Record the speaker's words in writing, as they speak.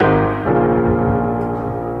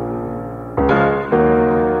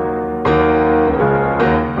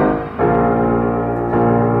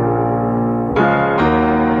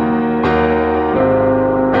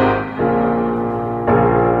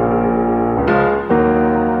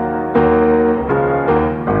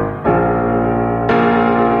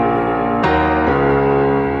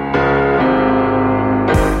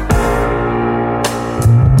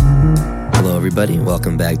everybody.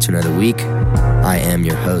 Welcome back to another week. I am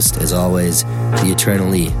your host, as always, the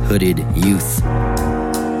eternally hooded youth.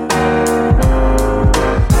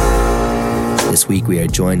 This week we are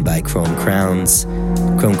joined by Chrome Crowns.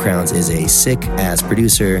 Chrome Crowns is a sick-ass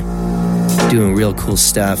producer doing real cool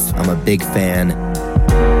stuff. I'm a big fan.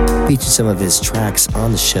 Featured some of his tracks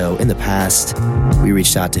on the show in the past. We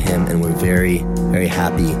reached out to him and we're very, very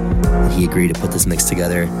happy that he agreed to put this mix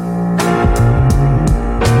together.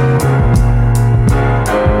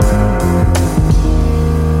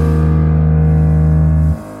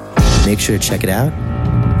 Make sure to check it out.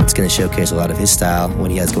 It's going to showcase a lot of his style,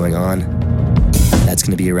 what he has going on. That's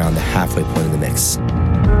going to be around the halfway point of the mix.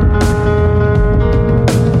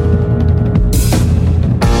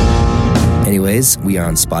 Anyways, we are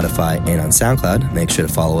on Spotify and on SoundCloud. Make sure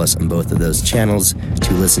to follow us on both of those channels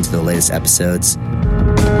to listen to the latest episodes.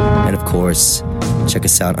 And of course, check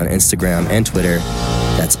us out on Instagram and Twitter.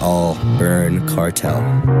 That's all Burn Cartel.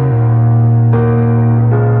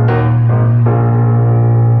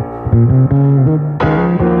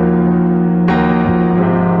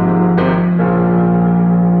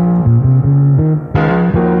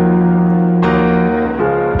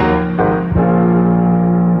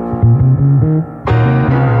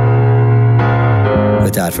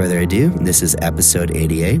 Without further ado, this is episode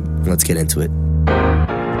 88. Let's get into it.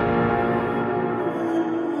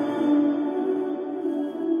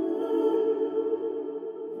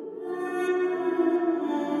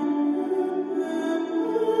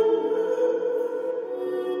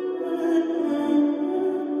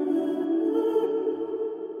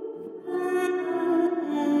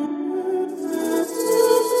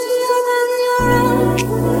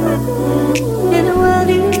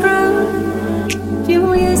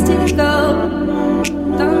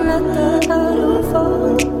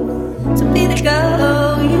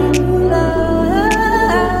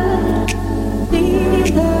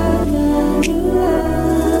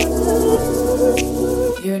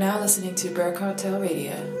 You're now listening to Burn Cartel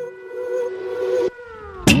Radio.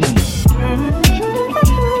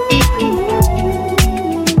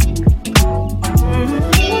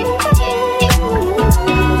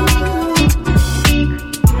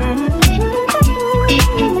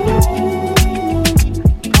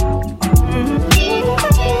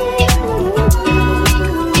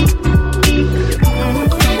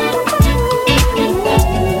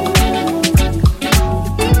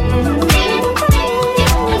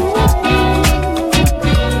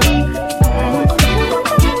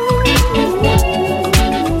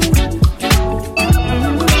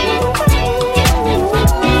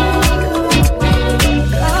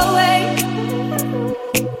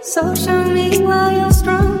 So show me why you're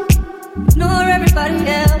strong. Ignore everybody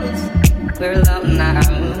else. We're alone now.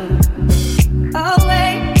 Oh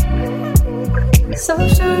wait. So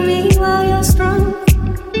show me why you're strong.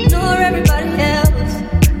 Ignore everybody else.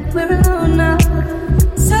 We're alone now.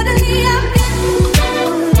 Suddenly I'm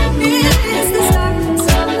it's the silence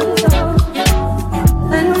of the door.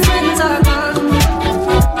 And my friends are gone.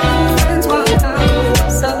 Friends won't come.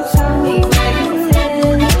 So show me where you fit.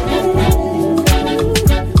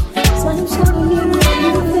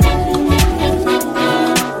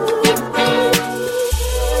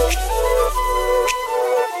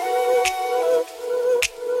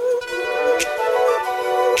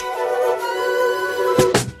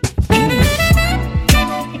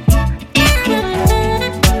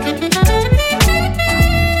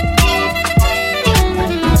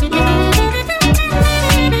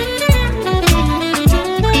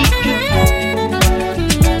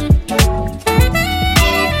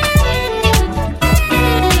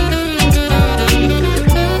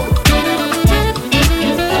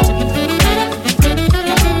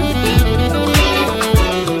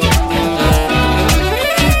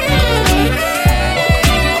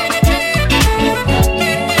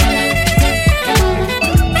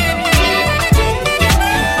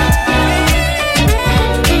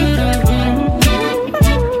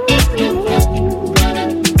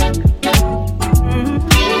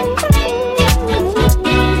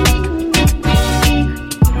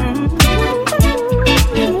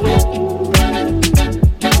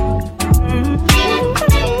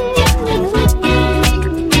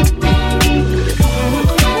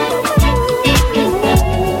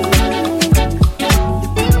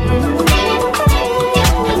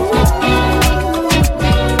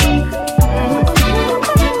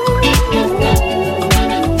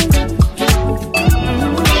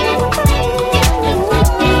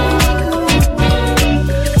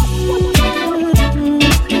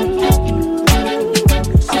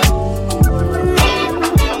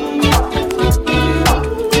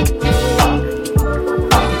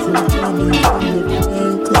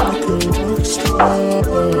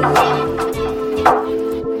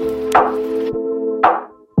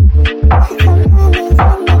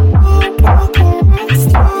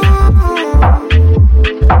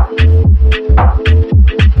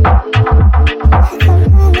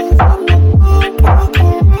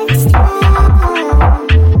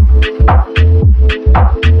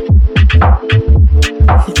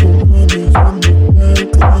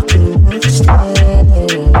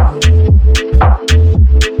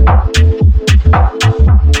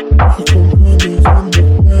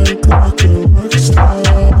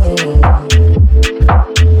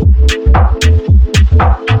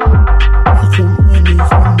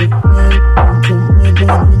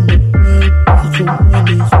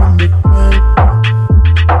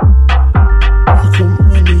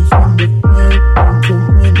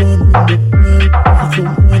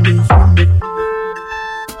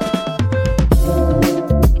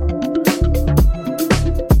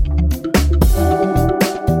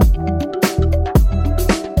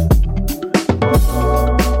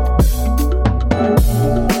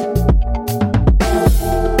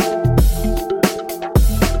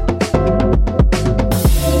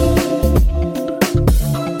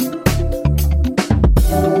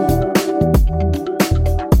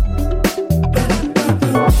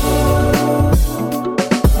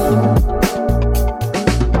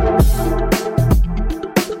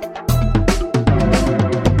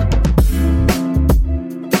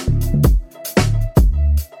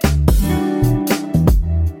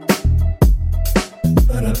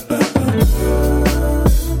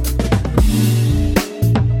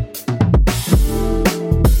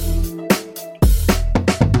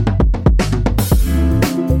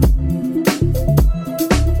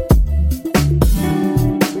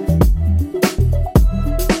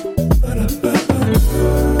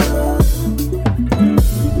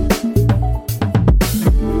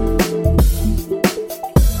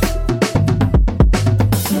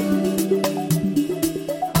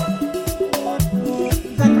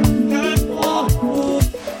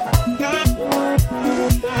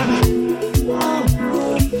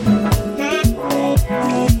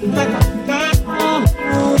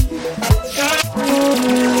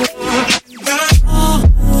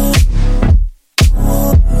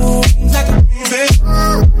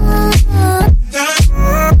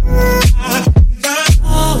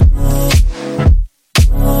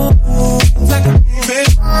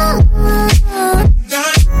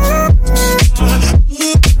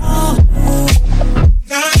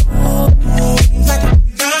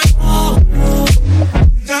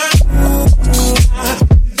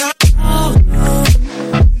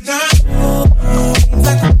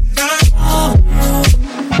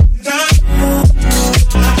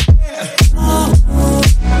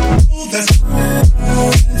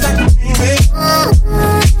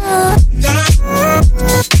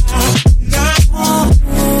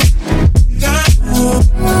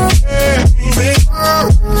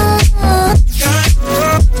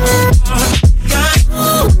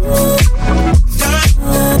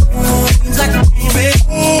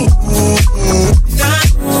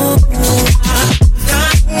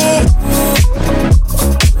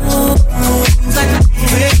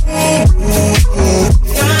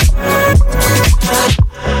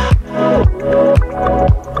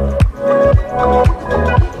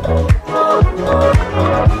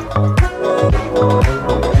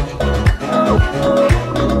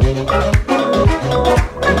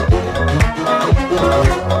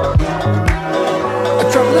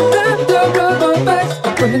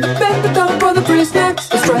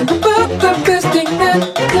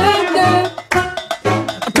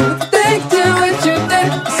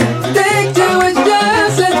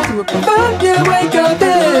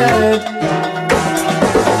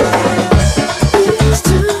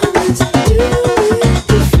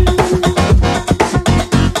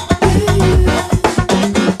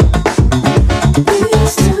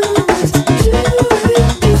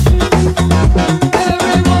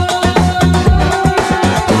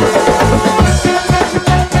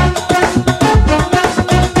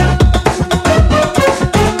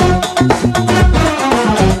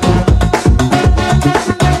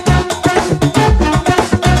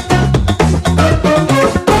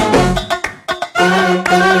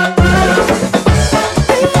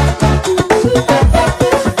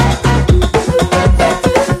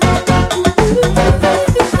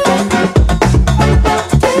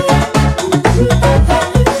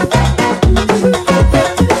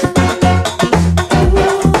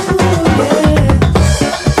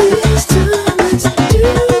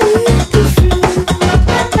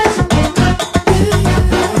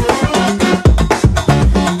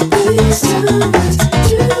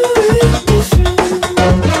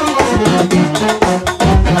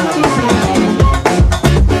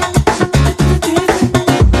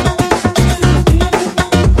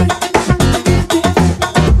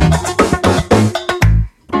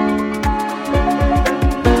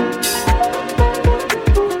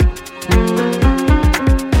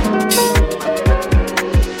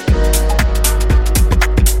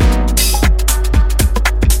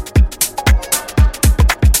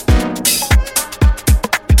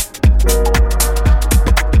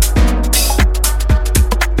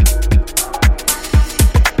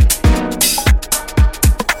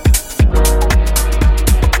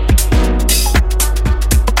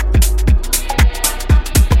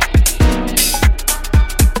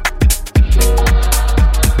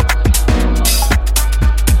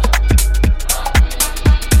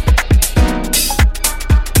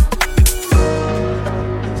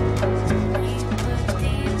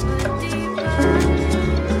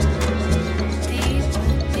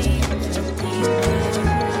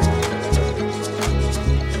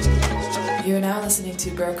 to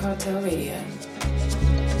Bear Cartel Radio.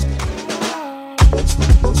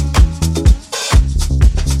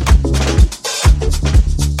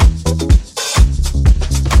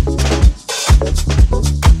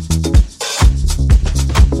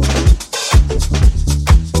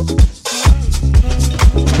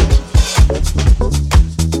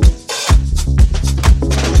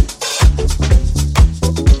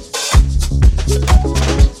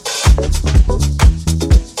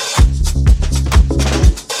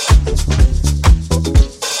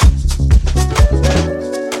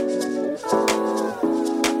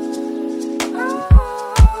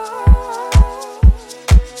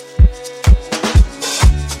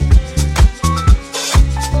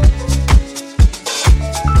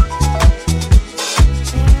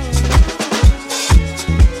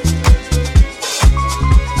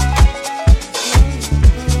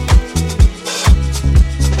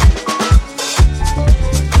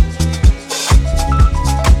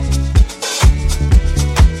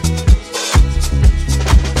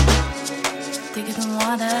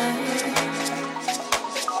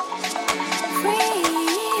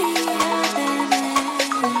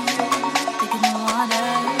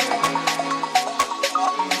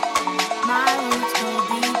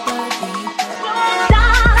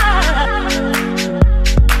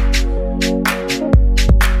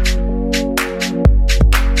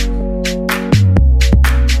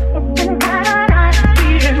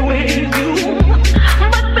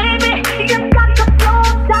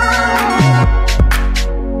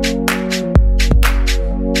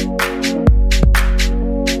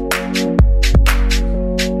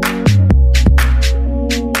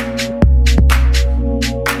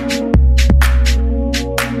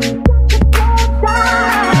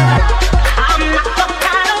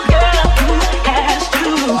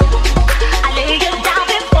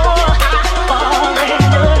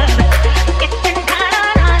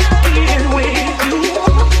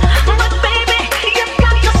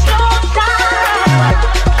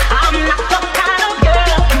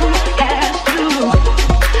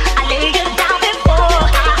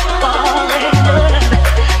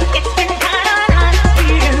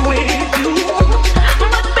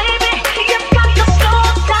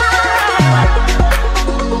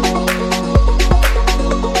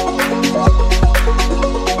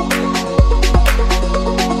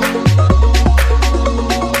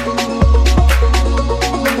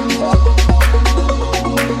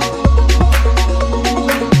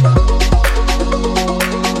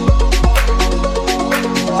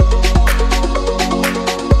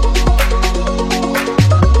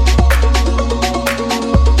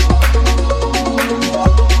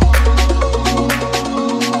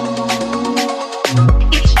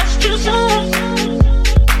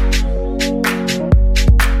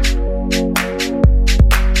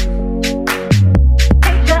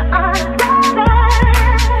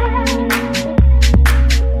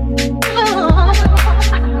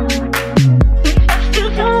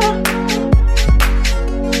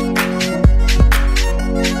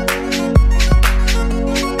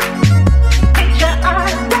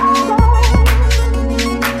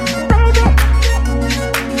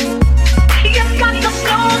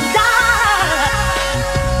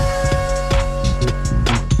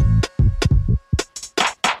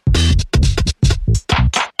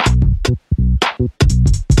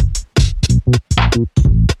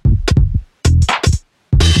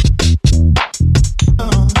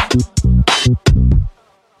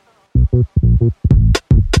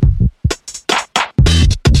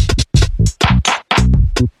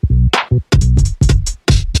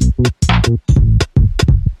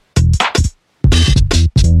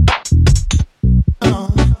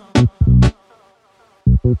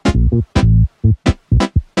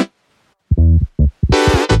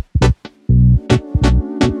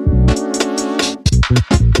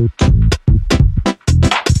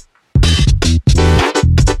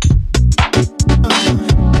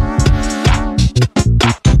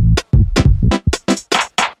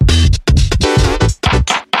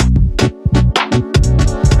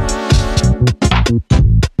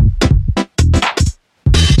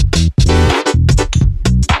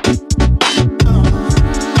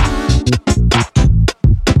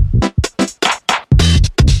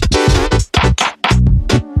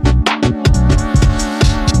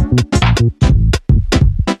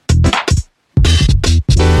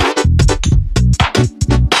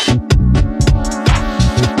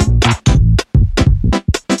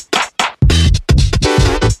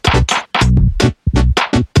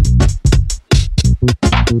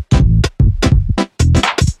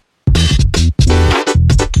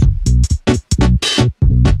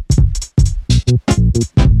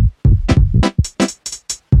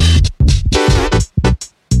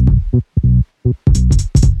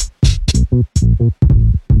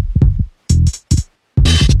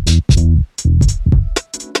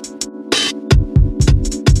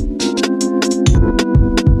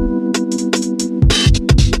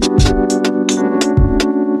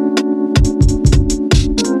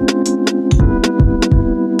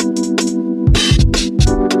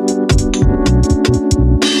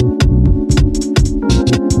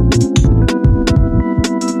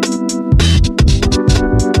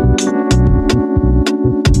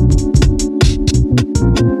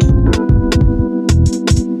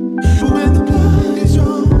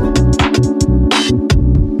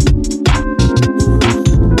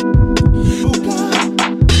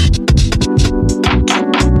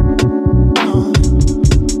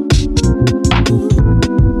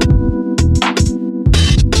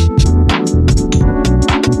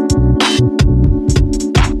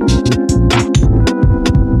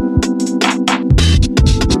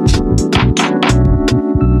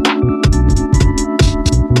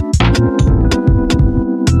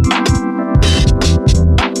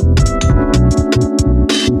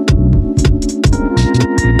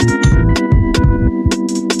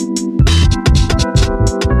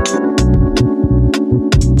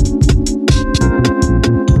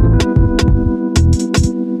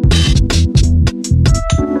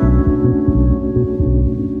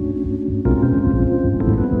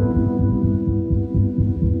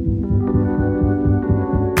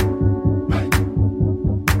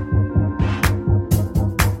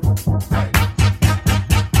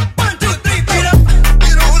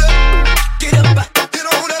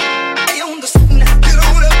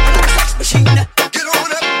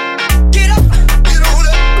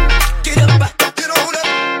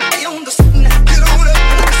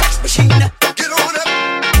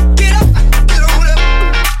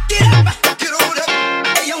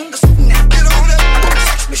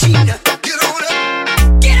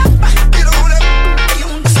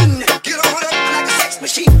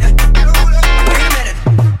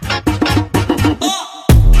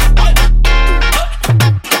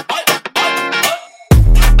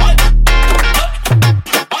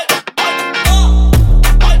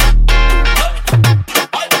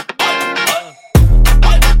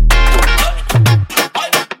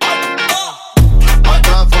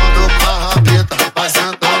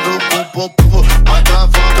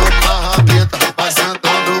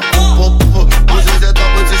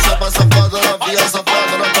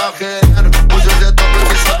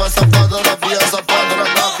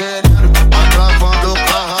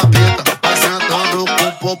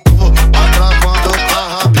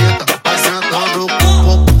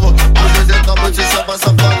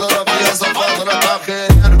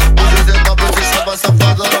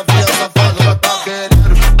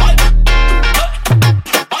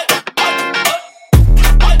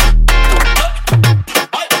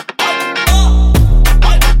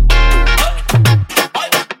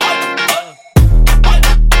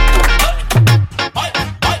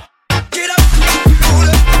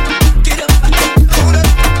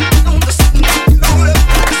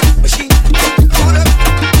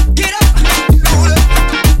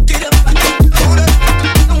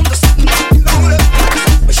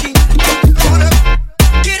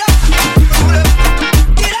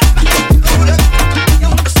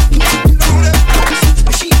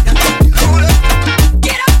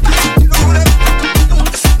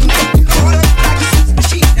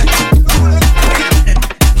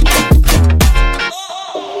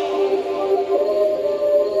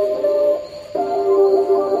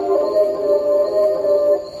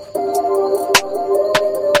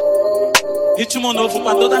 novo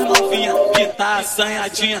pra todas as novinhas que tá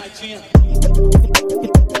assanhadinha.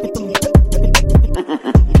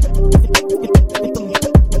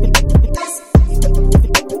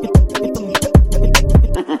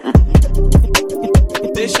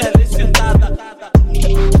 Deixa ela excitada.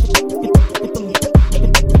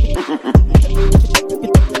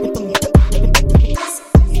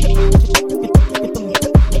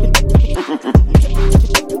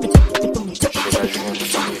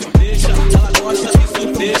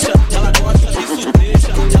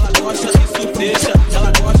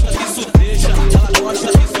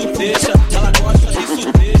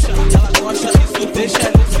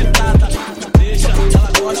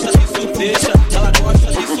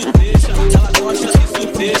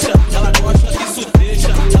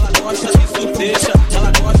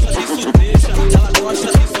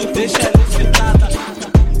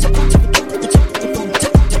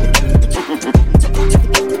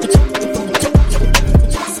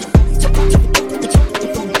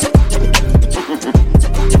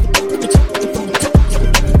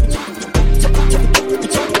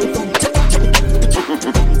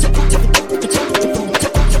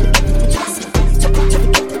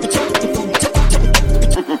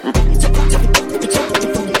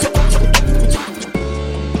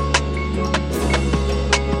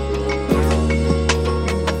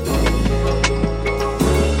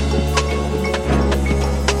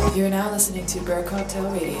 Listening to Burr Cartel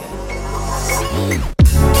Radio.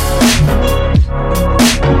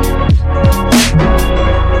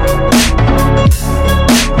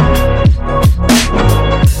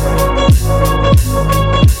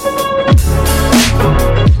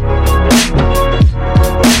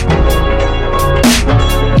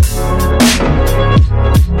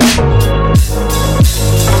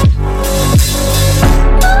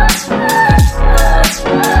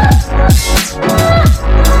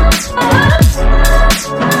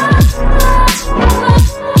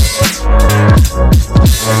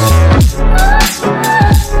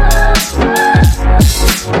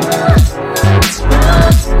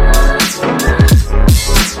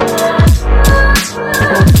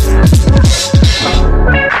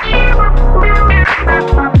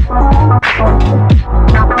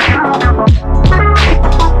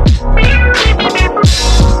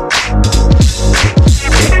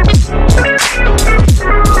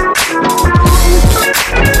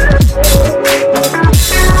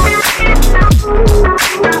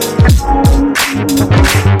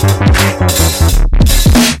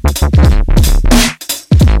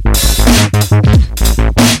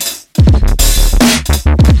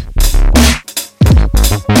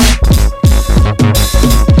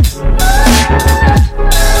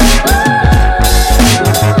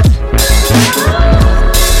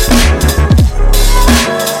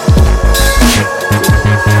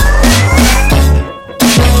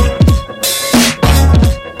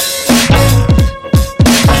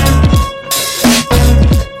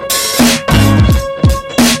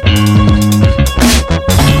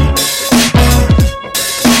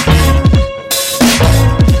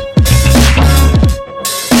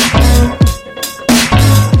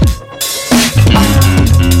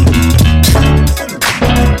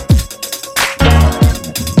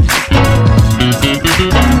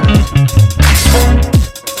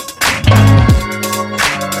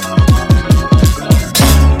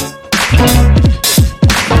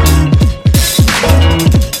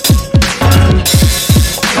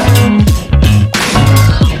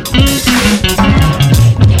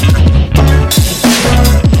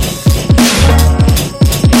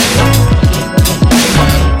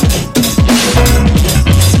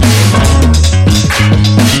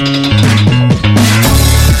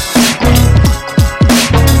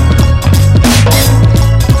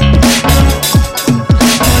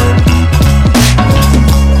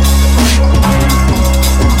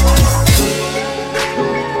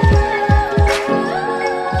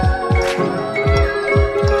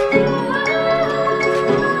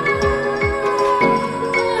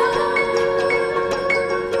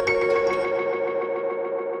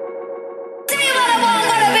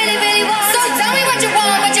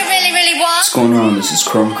 What's going on? This is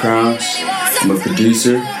Chrome Crowns. I'm a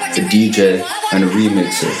producer, a DJ, and a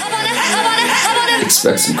remixer.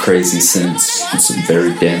 Expect some crazy synths and some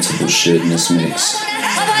very danceable shit in this mix.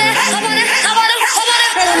 I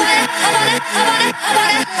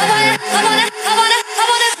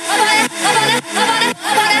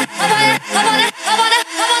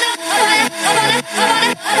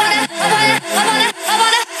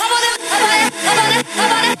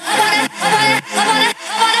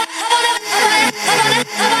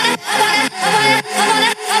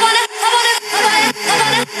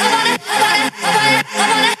wanna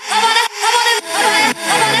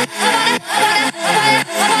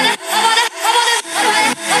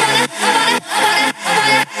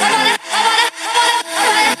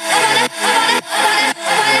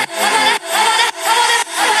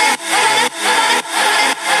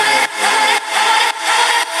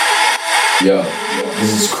Yo,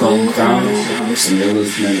 this is Chrome Crowns, and you're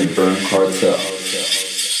listening to Burn Cartel.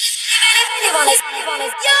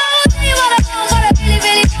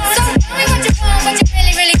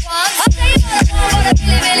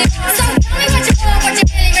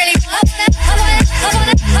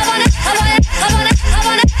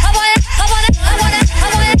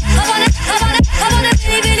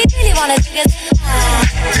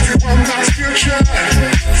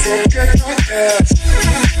 Forget your past.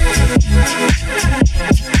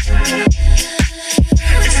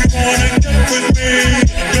 If you wanna get with me,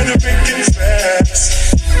 better make it fast.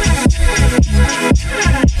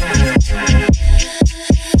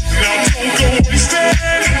 Now don't go wasting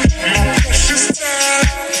my precious time.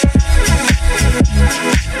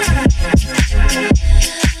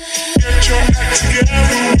 Get your act together,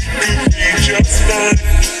 we could be just fine.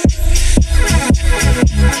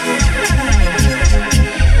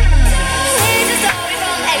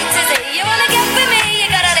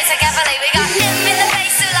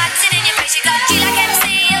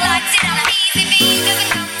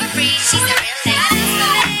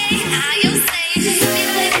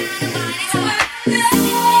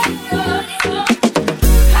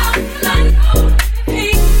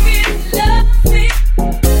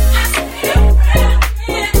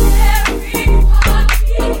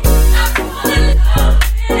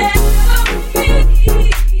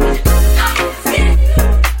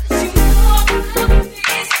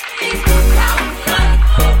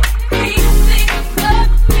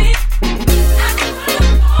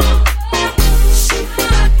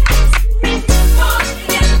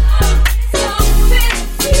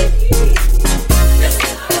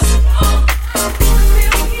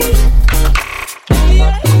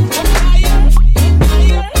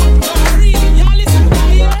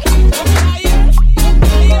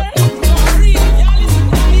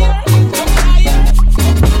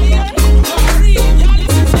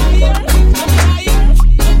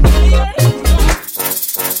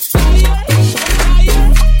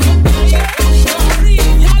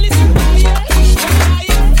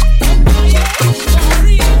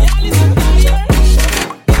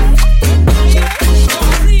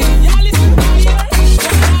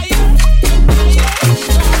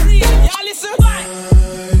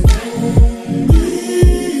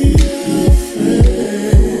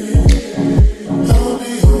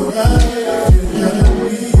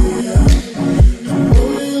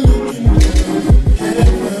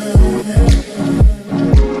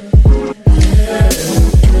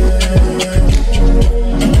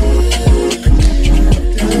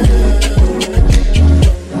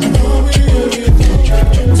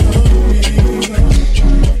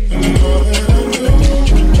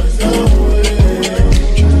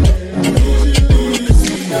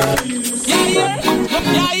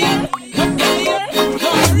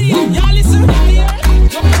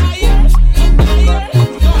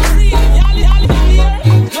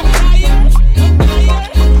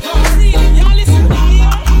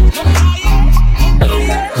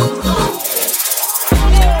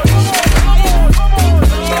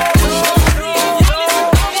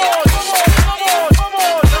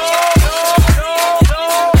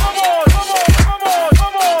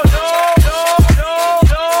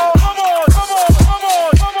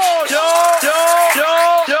 Yo,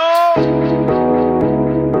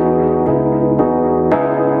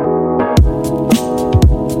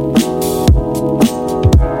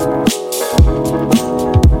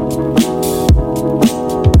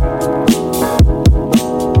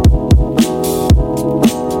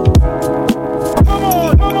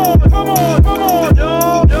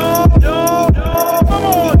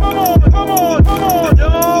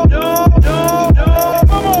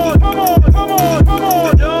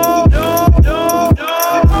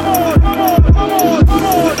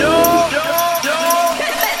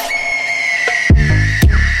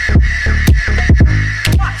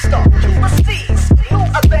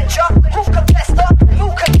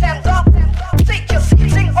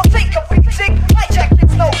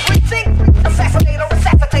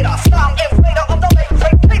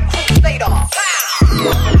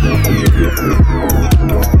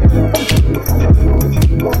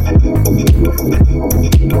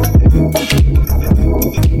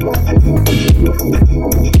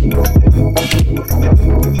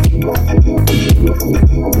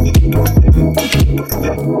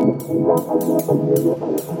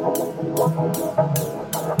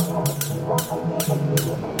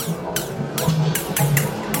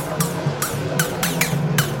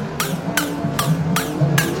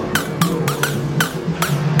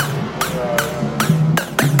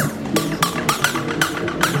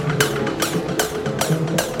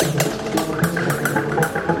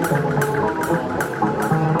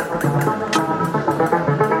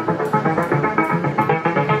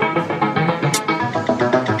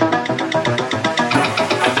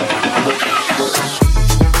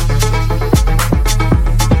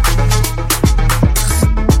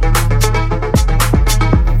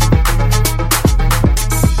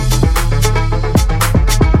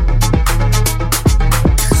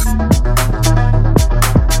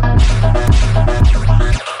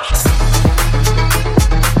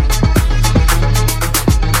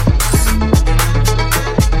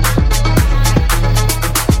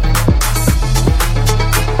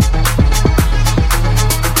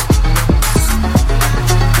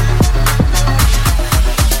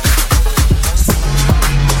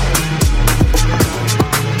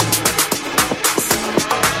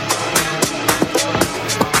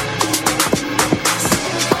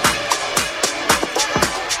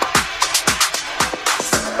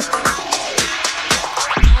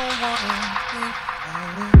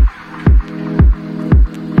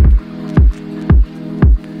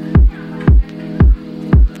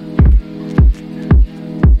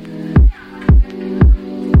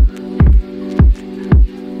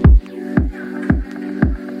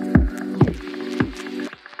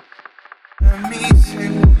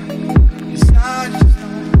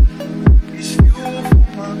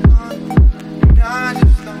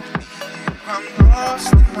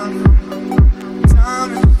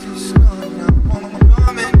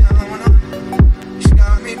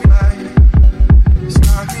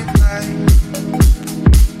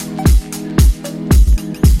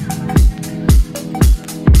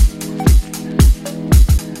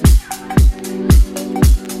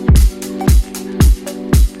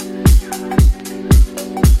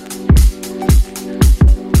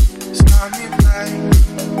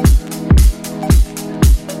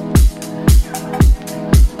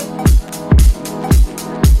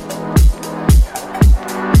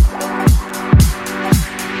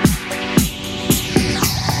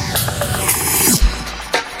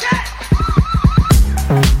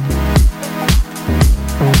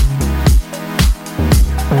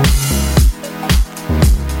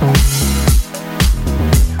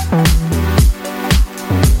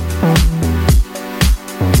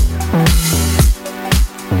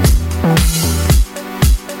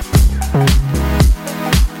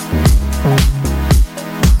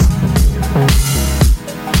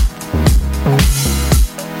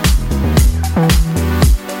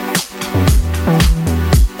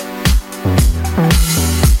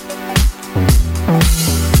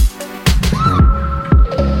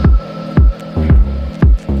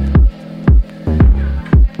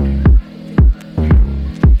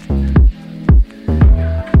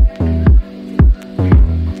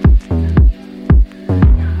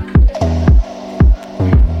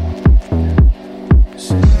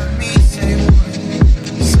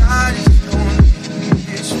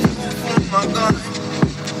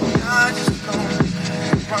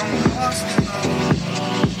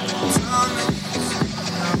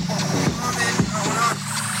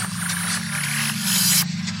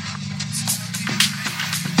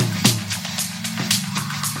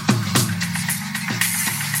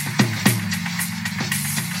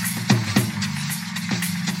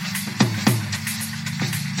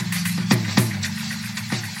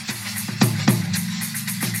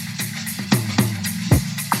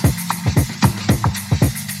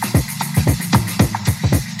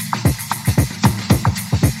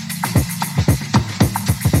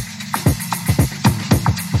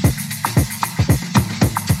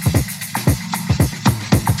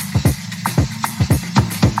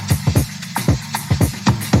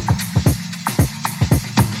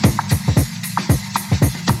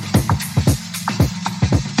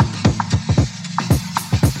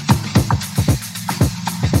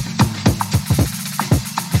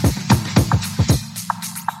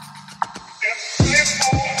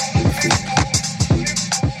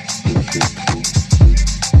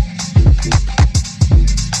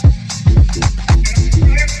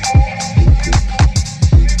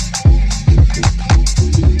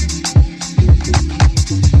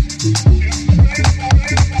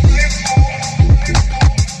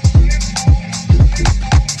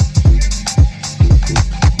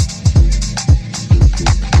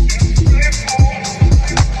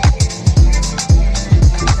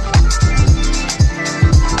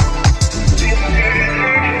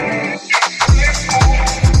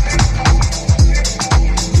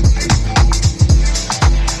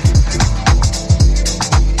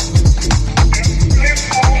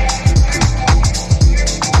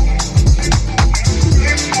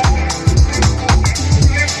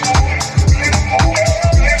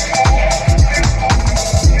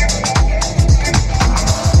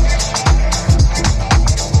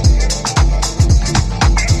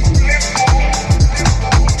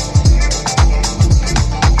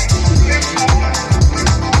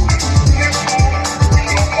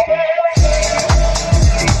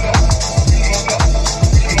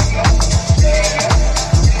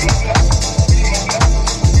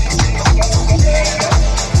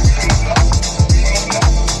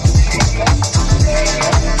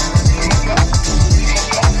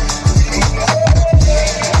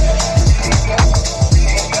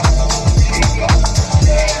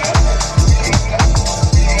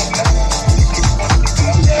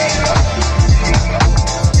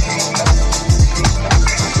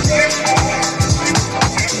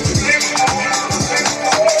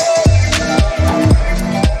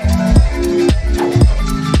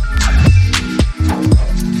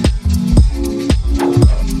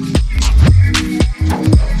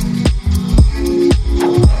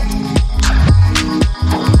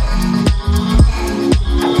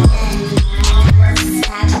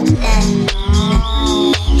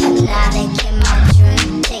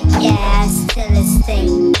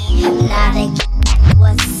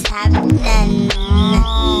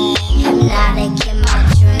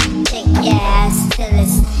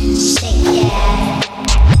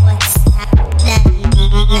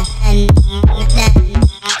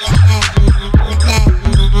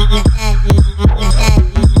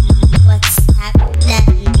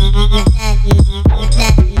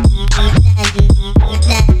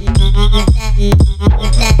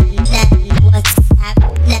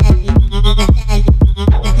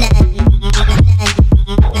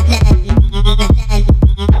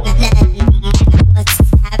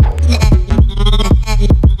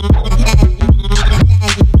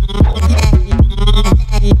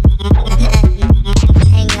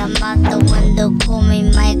 They'll call me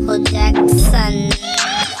Michael Jackson.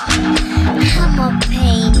 I'm a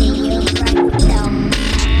pain in your rectum.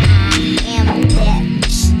 I'm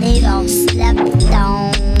bitch, they don't step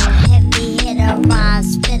down. Heavy hitter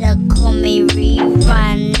rhymes, better call me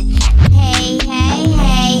Rerun. Hey, hey,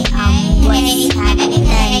 hey, I'm what's happening.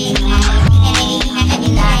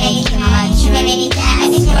 Now they get my drink,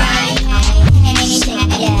 that's right.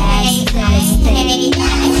 Shake your ass to the stage,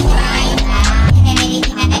 that's right.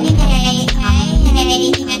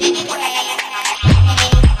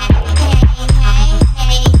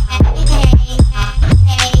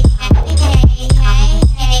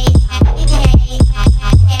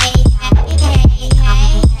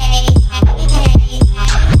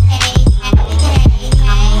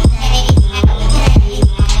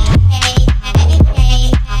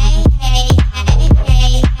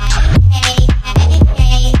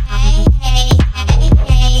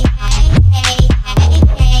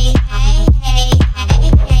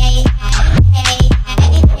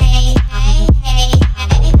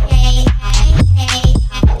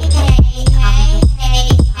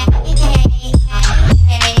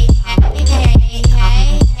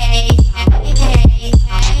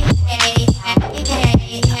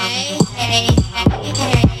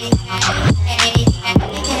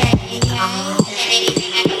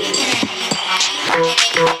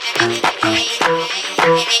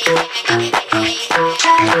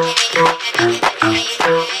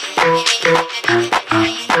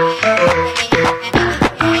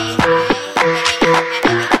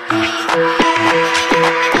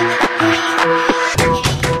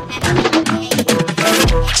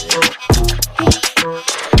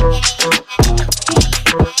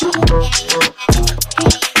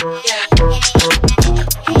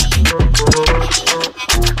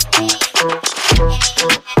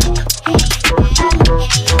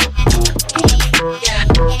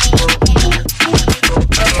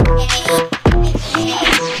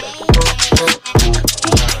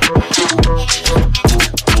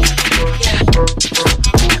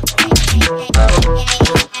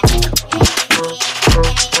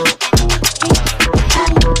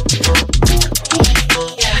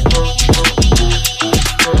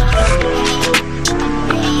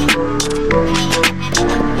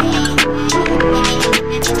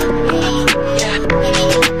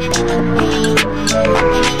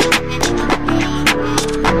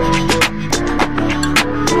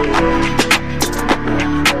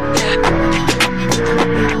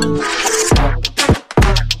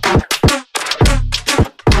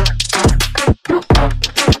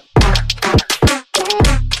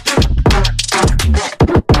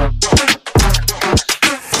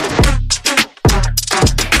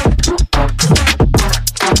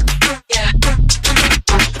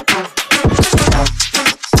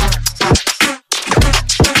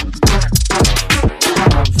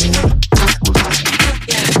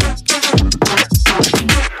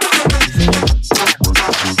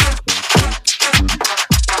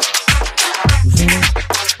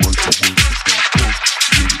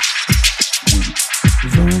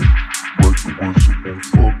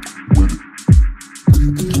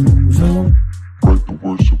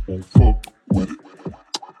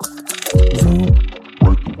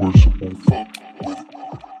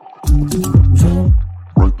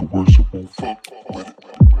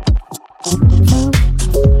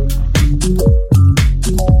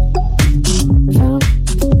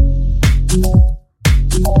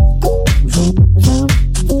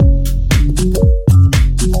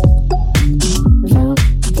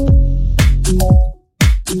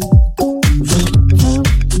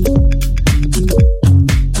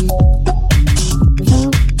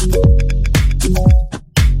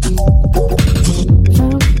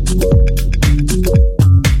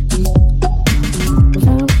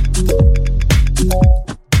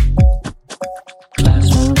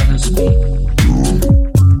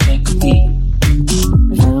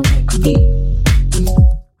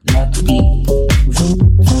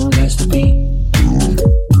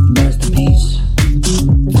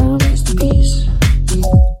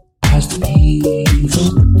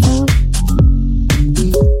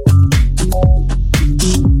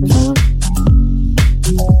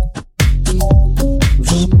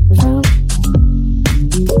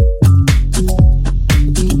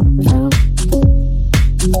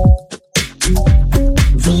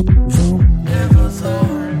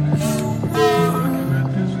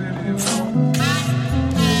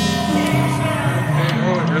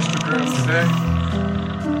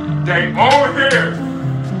 They all here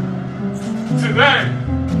today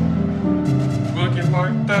looking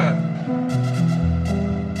like that.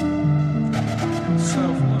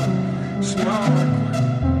 Self-love, smile right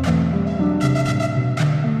quick.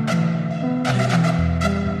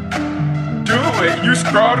 it. You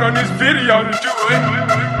scrolled on this video to do it.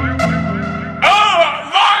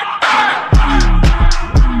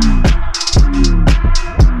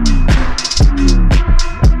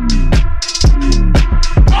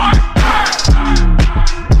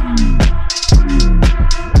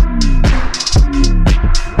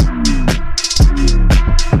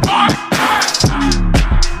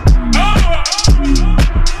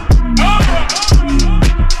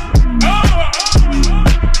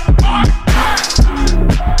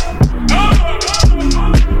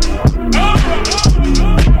 I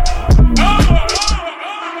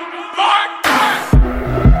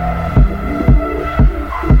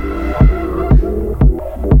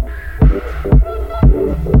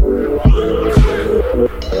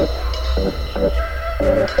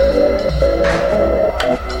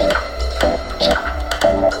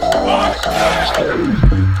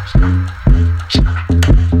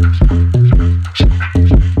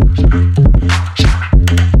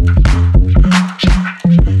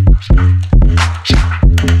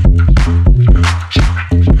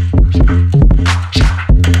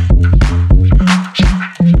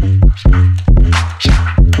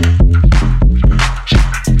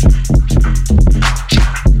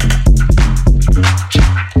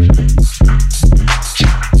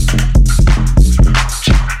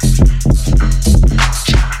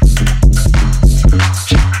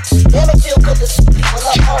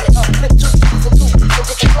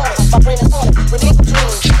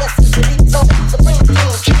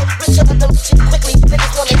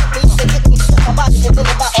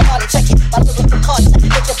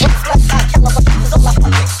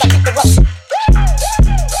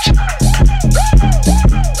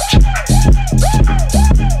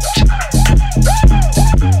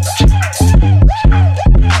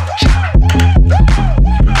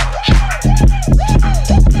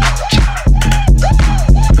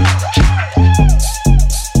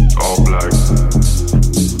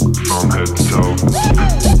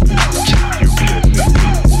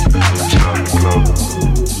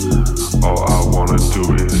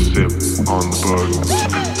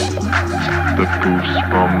the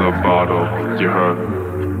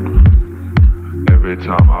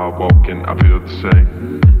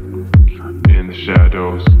same. In the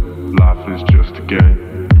shadows, life is just a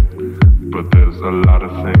game. But there's a lot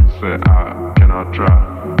of things that I cannot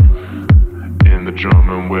try. In the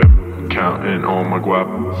German whip, counting on my guap.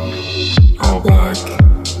 All black,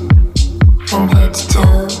 from head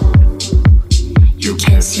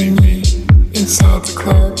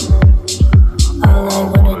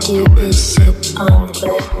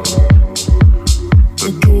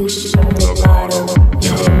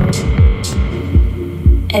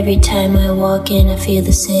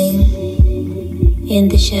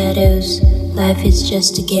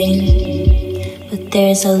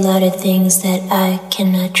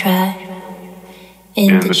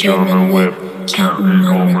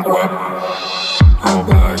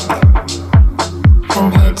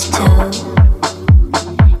to toe.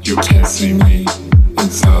 You can't see me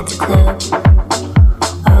inside the club.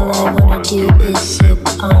 All I wanna do is sip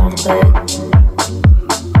on the bird.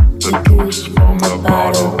 The goose from the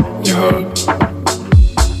bottle, you heard.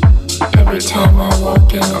 Every time I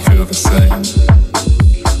walk in, I feel the same.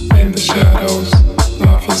 In the shadows,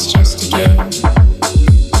 life is just a game.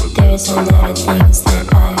 But there's a lot of things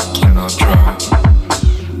that I cannot try.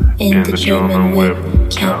 In the German whip,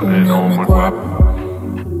 counting on my guap.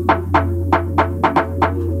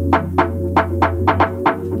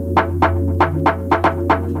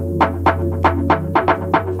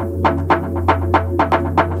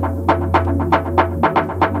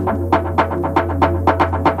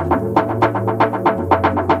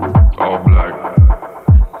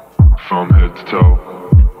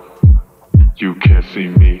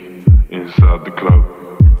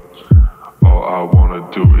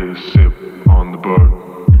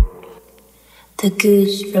 The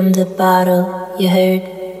goose from the bottle, you heard.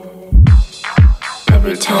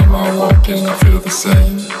 Every time I walk in, I feel the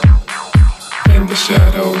same. In the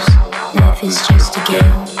shadows, life is just a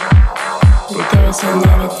game. But there's a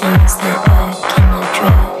lot of things that I cannot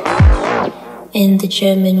try. In the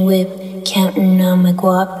German whip, counting on my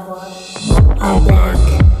guap. All black,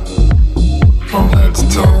 from head to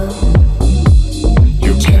toe.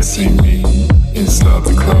 You can't see me inside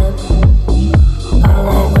the club. All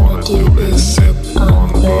I wanna do is sip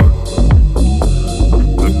on the bird.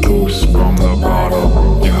 The goose from the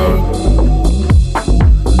bottle, you heard.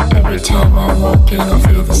 Every time I walk in, I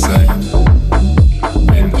feel the same.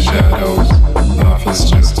 In the shadows, life is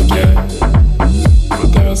just a game.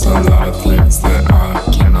 But there's a lot of things that I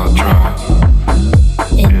cannot try.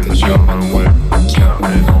 In the German whip,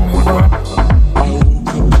 counting on my guap.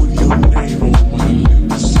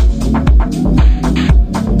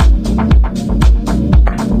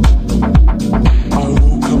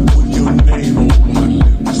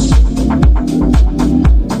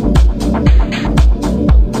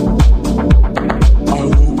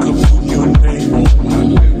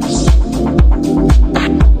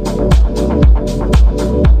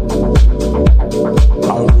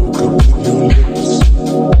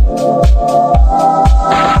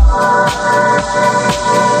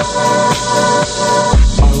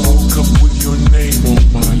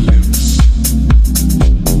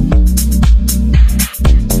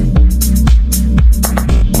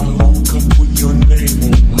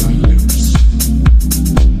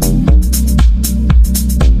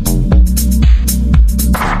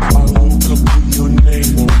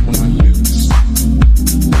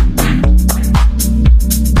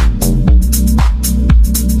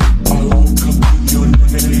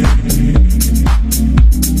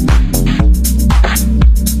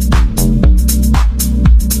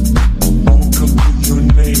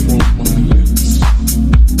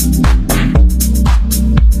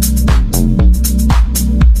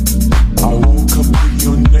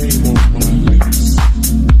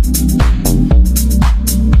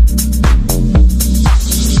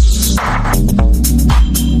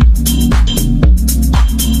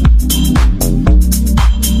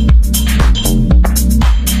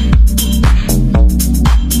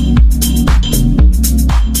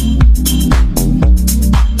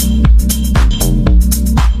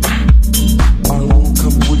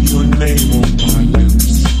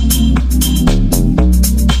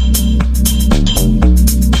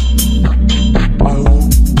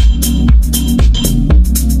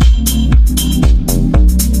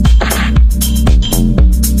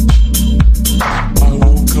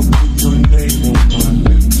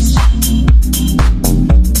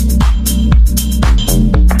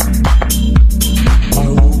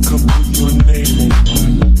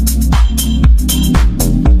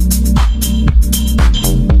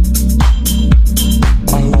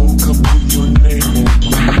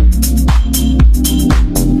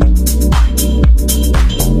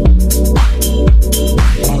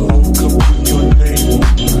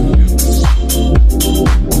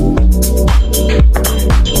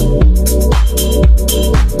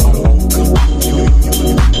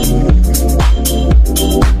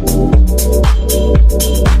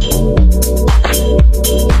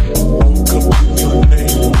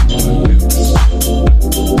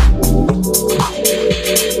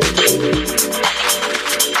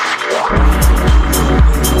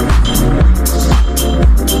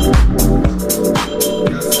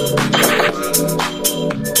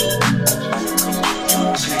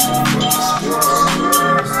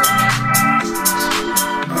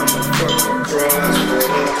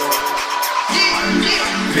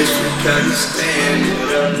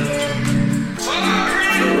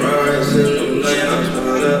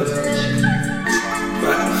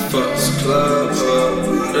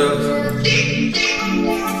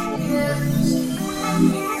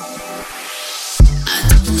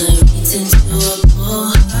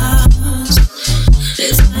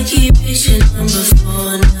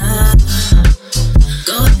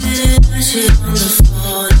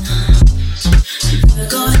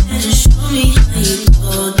 Go ahead and show me how you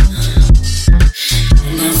go.